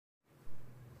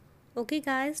Okay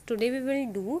guys, today we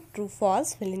will do true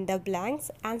false, fill in the blanks,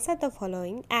 answer the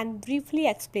following and briefly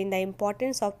explain the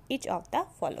importance of each of the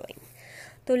following.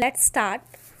 So let's start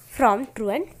from true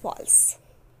and false.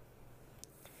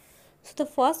 So the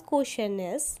first question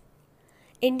is,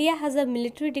 India has a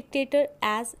military dictator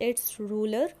as its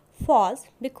ruler. False,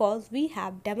 because we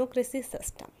have democracy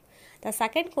system. The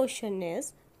second question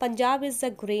is, Punjab is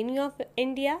the granny of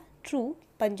India. True,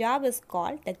 Punjab is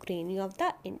called the granny of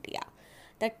the India.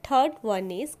 The third one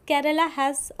is, Kerala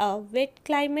has a wet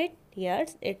climate.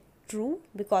 Yes, it's true,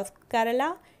 because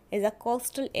Kerala is a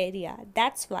coastal area.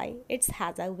 That's why it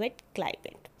has a wet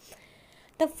climate.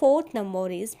 The fourth number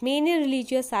is, many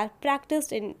religions are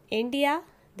practiced in India.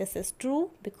 This is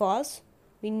true, because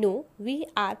we know we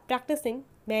are practicing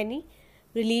many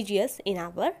religions in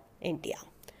our India.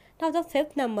 Now the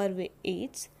fifth number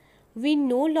is, we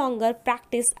no longer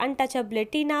practice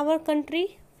untouchability in our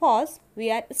country. False,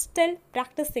 we are still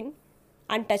practicing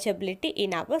untouchability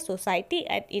in our society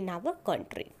and in our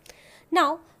country.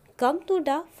 Now come to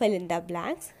the fill in the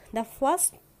blanks. The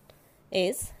first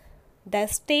is, the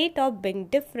state of being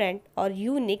different or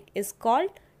unique is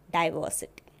called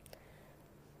diversity.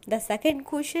 The second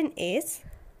question is,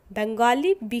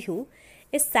 Bengali Bihu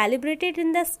is celebrated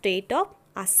in the state of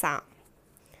Assam.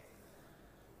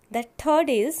 The third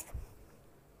is,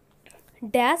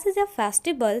 Dash is a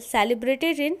festival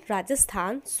celebrated in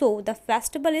Rajasthan, so the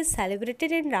festival is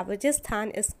celebrated in Rajasthan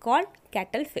is called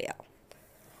cattle fair.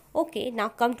 Okay, now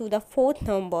come to the fourth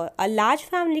number. A large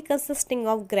family consisting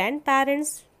of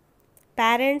grandparents,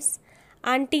 parents,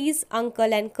 aunties,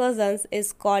 uncle and cousins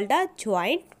is called a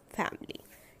joint family.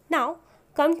 Now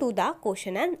come to the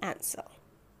question and answer.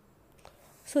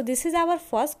 So this is our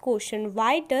first question,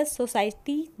 why does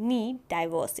society need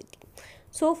diversity?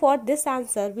 So for this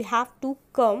answer we have to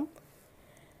come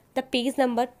the page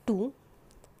number 2.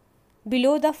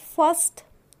 Below the first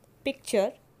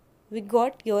picture we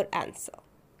got your answer.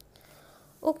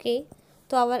 Okay,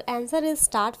 so our answer is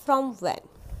start from when.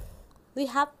 We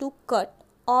have to cut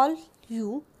all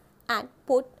U and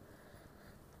put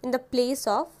in the place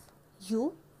of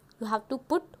U, you have to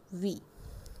put V.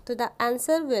 So the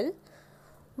answer will,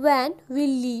 when we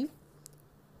live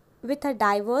with a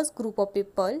diverse group of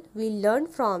people, we learn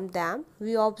from them,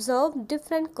 we observe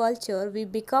different culture, we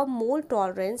become more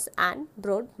tolerant and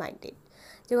broad minded.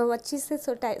 जब हम अच्छी से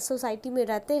society में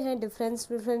रहते हैं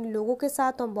different लोगों के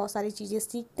साथ, तो हम बहुत सारी चीज़ें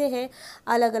सीखते हैं,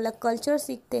 अलग अलग कल्चर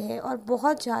सीखते हैं और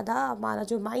बहुत ज़्यादा हमारा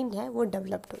जो माइंड है वो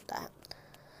डेवलप्ड होता है.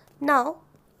 Now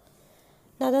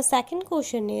the second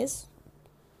question is,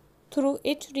 through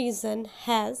each region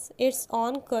has its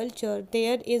own culture,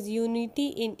 there is unity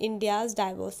in India's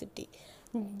diversity.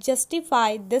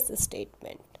 Justify this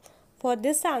statement. For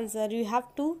this answer, you have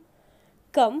to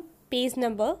come page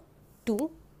number 2.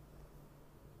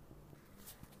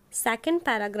 Second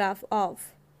paragraph of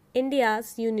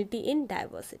India's unity in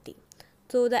diversity.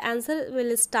 So the answer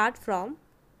will start from,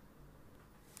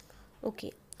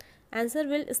 answer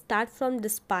will start from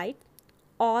despite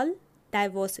all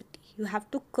diversity. You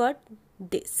have to cut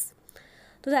this.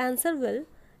 So the answer will,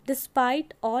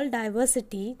 despite all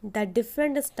diversity, the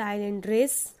different style in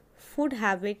race, food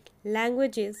habit,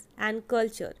 languages and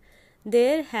culture,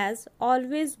 there has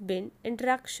always been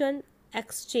interaction,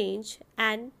 exchange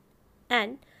and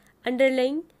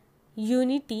underlying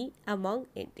unity among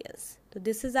Indians. So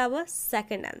this is our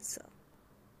second answer.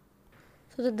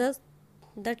 So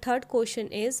the third question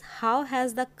is, how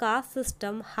has the caste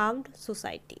system harmed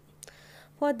society?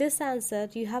 For this answer,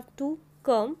 you have to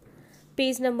come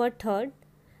page number 3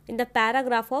 in the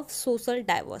paragraph of social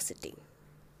diversity.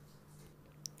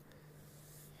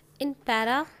 In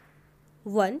para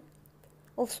 1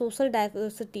 of social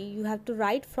diversity, you have to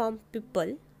write from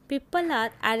people. People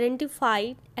are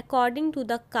identified according to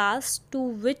the caste to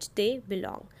which they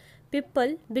belong.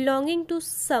 People belonging to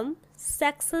some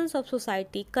sections of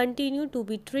society continue to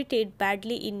be treated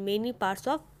badly in many parts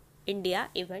of India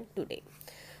even today.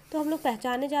 तो हम लोग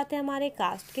पहचाने जाते हैं हमारे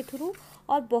cast के through,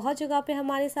 और बहुत जगह पे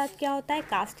हमारे साथ क्या होता है,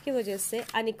 कास्ट की वजह से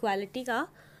अनइक्वालिटी का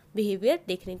बिहेवियर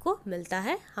देखने को मिलता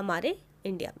है हमारे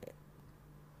इंडिया में.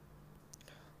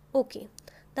 Okay,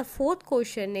 the fourth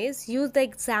question is, use the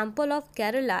example of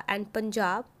Kerala and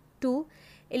Punjab to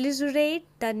illustrate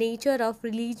the nature of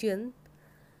religion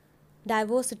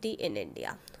diversity in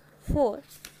India. For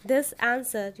this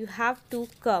answer you have to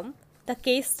come the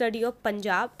case study of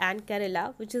Punjab and Kerala,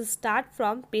 which is start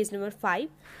from page number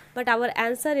 5, but our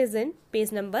answer is in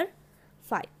page number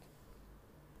 5.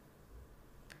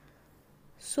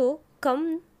 So come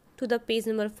to the page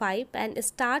number 5 and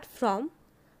start from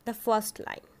the first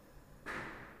line.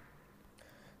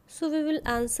 So we will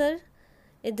answer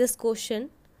this question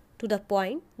to the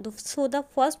point. So the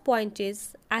first point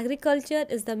is agriculture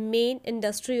is the main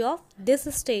industry of this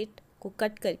state. को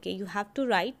cut करके you have to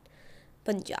write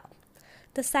Punjab.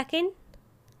 The second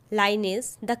line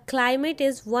is the climate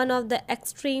is one of the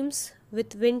extremes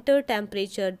with winter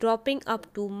temperature dropping up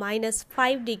to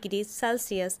 -5 degrees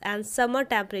Celsius and summer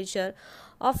temperature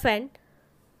often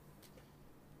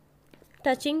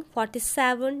touching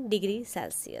 47 degrees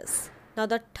Celsius. Now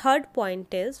the third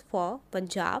point is for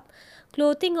Punjab.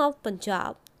 Clothing of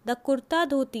Punjab, the kurta,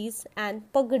 dhotis and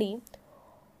pagdi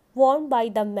worn by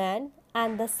the man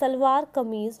and the salwar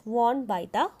kameez worn by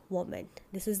the woman.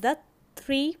 This is the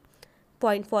 3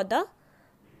 point for the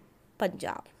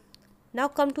Punjab. Now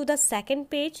come to the second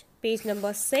page, page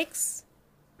number 6.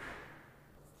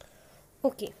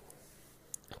 Okay,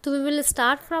 so we will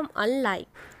start from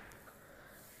unlike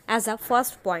as a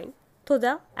first point. So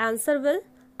the answer will,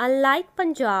 unlike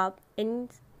Punjab, in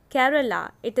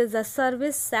Kerala, it is a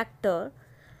service sector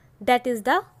that is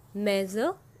the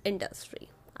major industry.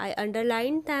 I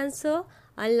underlined the answer,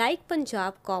 unlike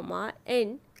Punjab, comma,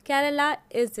 in Kerala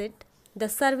is it the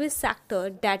service sector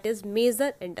that is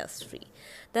major industry.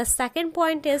 The second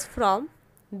point is from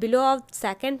below of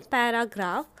second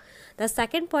paragraph. The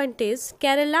second point is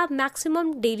Kerala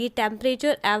maximum daily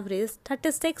temperature average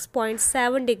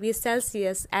 36.7 degrees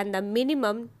Celsius and the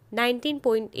minimum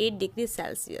 19.8 degrees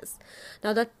Celsius.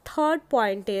 Now the third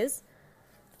point is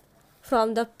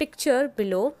from the picture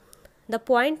below. The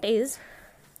point is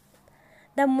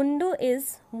the mundu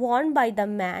is worn by the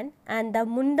man and the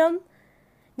mundam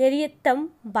neriyatam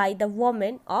by the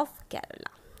woman of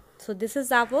Kerala. So this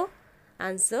is our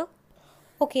answer.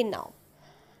 Okay, now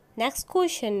next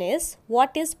question is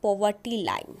what is poverty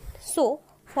line? So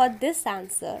for this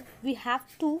answer we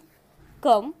have to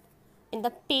come in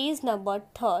the page number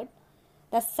 3,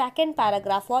 the second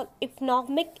paragraph of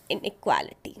economic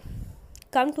inequality.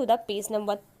 Come to the page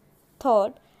number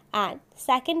 3 and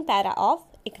second para of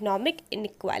economic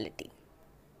inequality.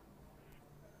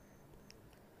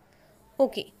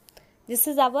 Okay, this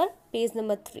is our page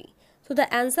number 3. So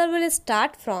the answer will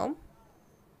start from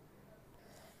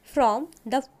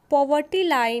the poverty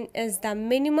line is the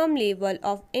minimum level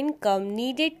of income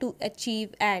needed to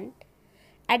achieve an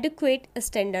adequate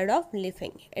standard of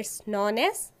living. It's known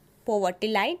as poverty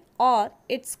line or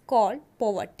it's called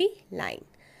poverty line.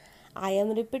 I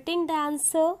am repeating the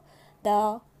answer.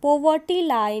 The poverty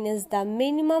line is the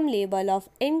minimum level of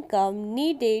income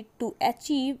needed to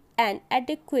achieve an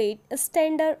adequate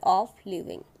standard of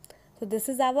living. So this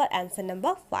is our answer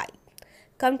number 5.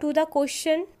 Come to the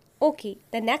question. Okay,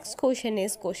 the next question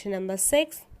is question number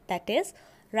 6, that is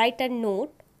write a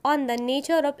note on the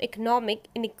nature of economic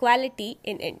inequality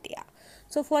in India.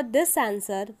 So for this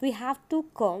answer we have to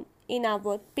come in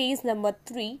our page number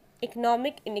 3,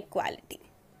 economic inequality.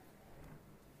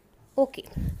 Okay,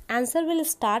 answer will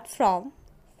start from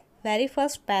very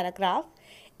first paragraph.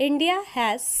 India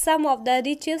has some of the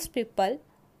richest people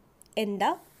in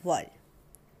the world.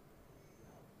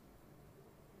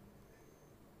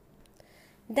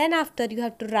 Then after you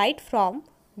have to write from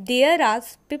there are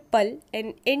people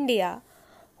in India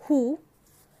who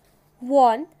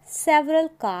own several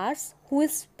cars, who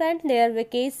spend their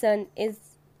vacation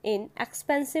in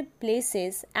expensive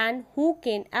places and who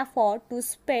can afford to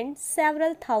spend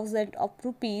several thousand of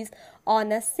rupees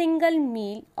on a single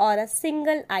meal or a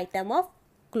single item of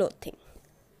clothing.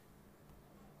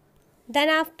 Then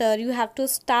after you have to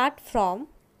start from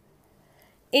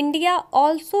India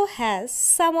also has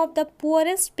some of the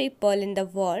poorest people in the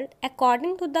world.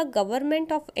 According to the government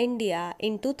of India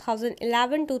in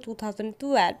 2011 to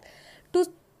 2012, to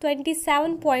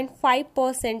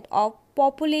 27.5% of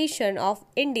population of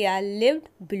India lived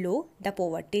below the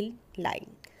poverty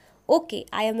line. Okay,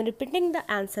 I am repeating the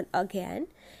answer again.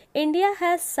 India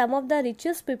has some of the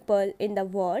richest people in the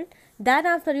world. Then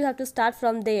after you have to start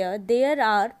from there. There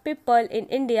are people in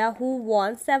India who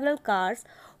own several cars,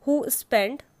 who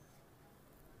spend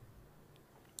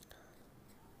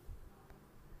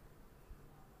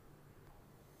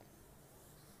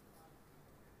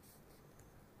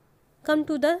come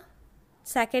to the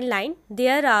second line.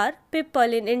 There are people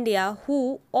in India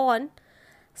who own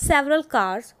several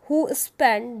cars, who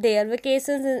spend their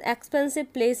vacations in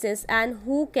expensive places and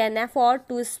who can afford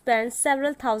to spend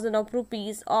several thousand of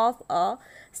rupees of a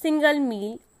single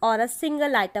meal or a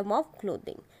single item of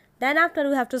clothing. Then after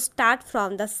we have to start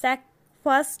from the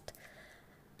first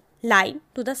line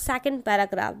to the second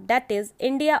paragraph, that is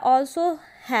India also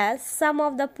has some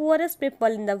of the poorest people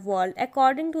in the world.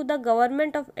 According to the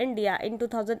government of India in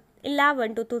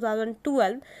 2011 to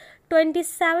 2012,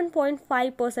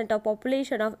 27.5% of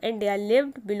population of India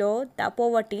lived below the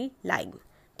poverty line.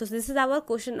 So this is our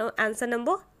answer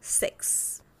number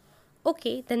 6.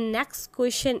 Okay, the next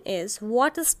question is,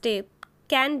 what step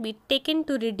can be taken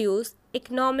to reduce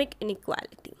economic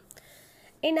inequality?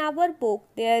 In our book,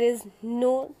 there is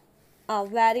no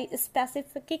very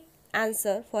specific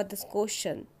answer for this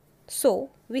question. So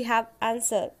we have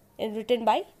answer written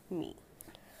by me.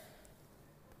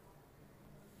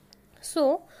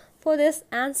 So for this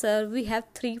answer, we have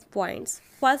 3 points.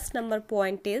 First number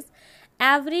point is,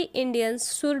 every Indian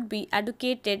should be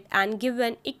educated and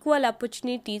given equal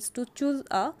opportunities to choose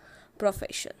a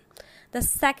profession. The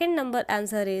second number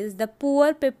answer is, the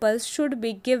poor people should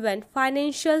be given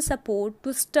financial support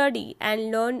to study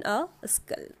and learn a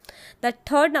skill. The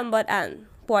third number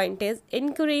point is,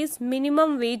 increase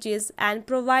minimum wages and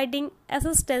providing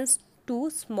assistance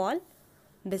to small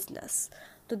business.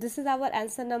 So this is our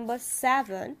answer number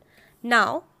 7.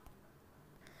 Now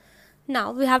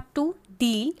we have to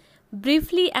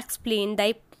briefly explain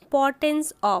the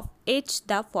importance of each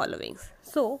the following.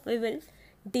 So we will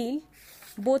deal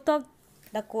both of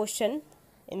the question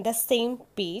in the same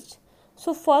page.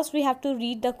 So first we have to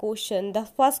read the question. The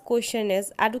first question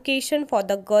is education for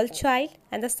the girl child,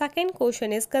 and the second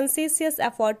question is conscientious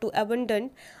effort to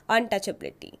abandon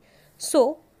untouchability.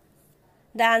 So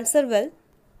the answer will,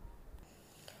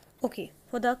 okay,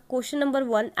 for the question number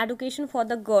 1, education for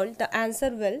the girl, the answer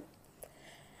will,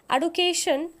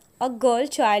 education a girl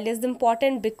child is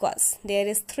important because there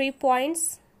is 3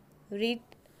 points. Read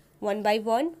one by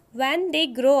one. When they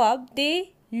grow up,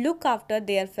 they look after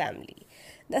their family.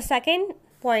 The second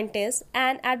point is,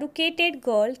 an educated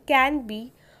girl can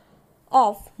be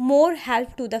of more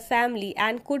help to the family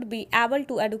and could be able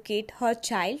to educate her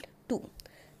child too.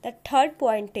 The third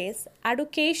point is,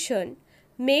 education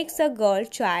makes a girl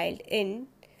child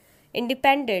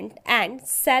independent and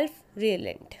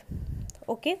self-reliant.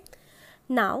 Okay.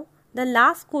 Now the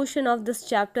last question of this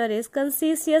chapter is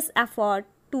conscientious effort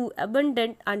to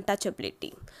abandon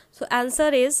untouchability. So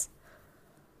answer is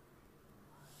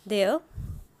there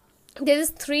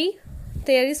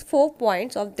is 4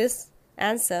 points of this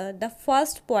answer. The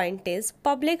first point is,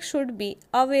 public should be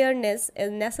awareness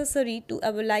is necessary to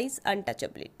abolish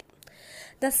untouchability.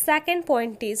 The second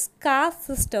point is, caste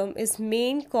system is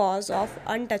main cause of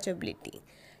untouchability.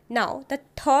 Now the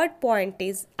third point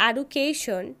is,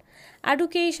 education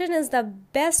is the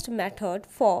best method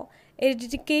for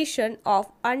eradication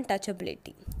of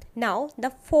untouchability. Now the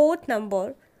fourth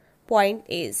number point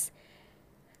is,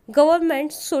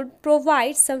 government should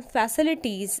provide some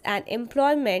facilities and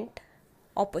employment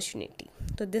opportunity.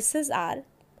 So this is our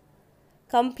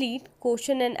complete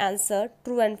question and answer,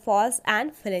 true and false,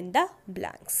 and fill in the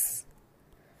blanks.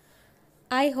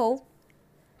 I hope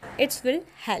it will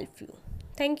help you.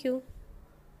 Thank you.